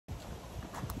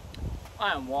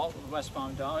Hi, I'm Walt with West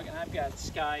Palm Dog, and I've got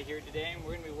Sky here today, and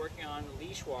we're going to be working on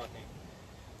leash walking.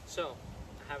 So,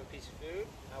 I have a piece of food,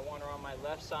 I want her on my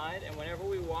left side, and whenever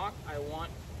we walk, I want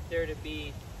there to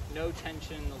be no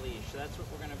tension in the leash. So that's what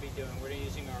we're going to be doing. We're going to be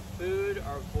using our food,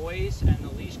 our voice, and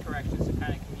the leash corrections to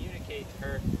kind of communicate to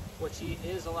her what she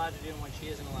is allowed to do and what she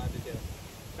isn't allowed to do.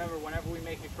 Remember, whenever we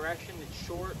make a correction, it's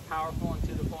short, powerful, and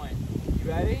to the point.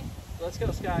 You ready? Let's go,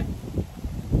 Sky.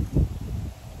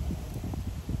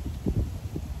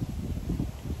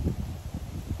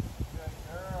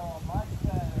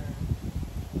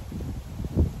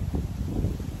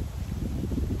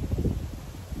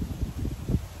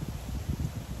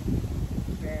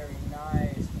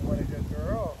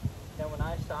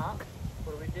 Stop.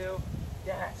 What do we do?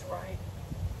 That's right.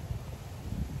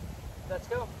 Let's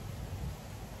go.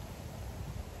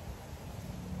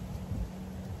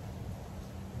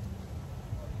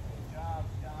 Good job,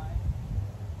 Sky.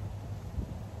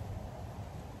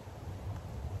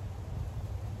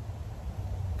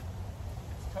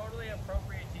 It's totally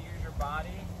appropriate to use your body.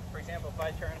 For example, if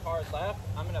I turn hard left,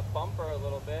 I'm going to bump her a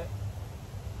little bit.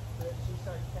 But if she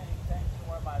starts paying attention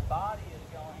to where my body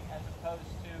is going as opposed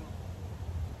to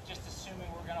just assuming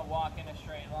we're going to walk in a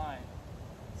straight line.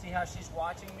 See how she's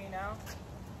watching me now?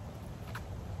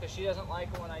 Because she doesn't like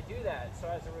it when I do that. So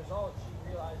as a result, she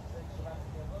realizes that she has to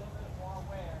be a little bit more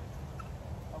aware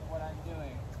of what I'm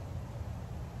doing.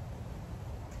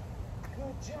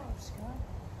 Good job, Scott.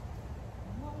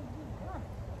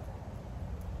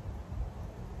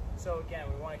 So again,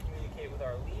 we want to communicate with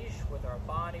our leash, with our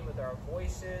body, with our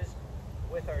voices,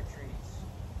 with our treats.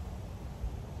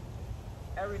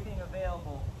 Everything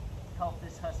available to help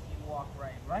this husky walk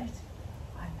right, right?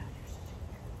 I know you're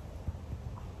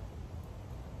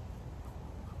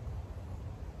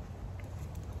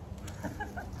such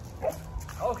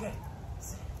a Okay.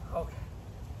 Okay.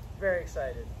 Very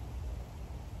excited.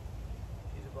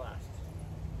 She's a blast.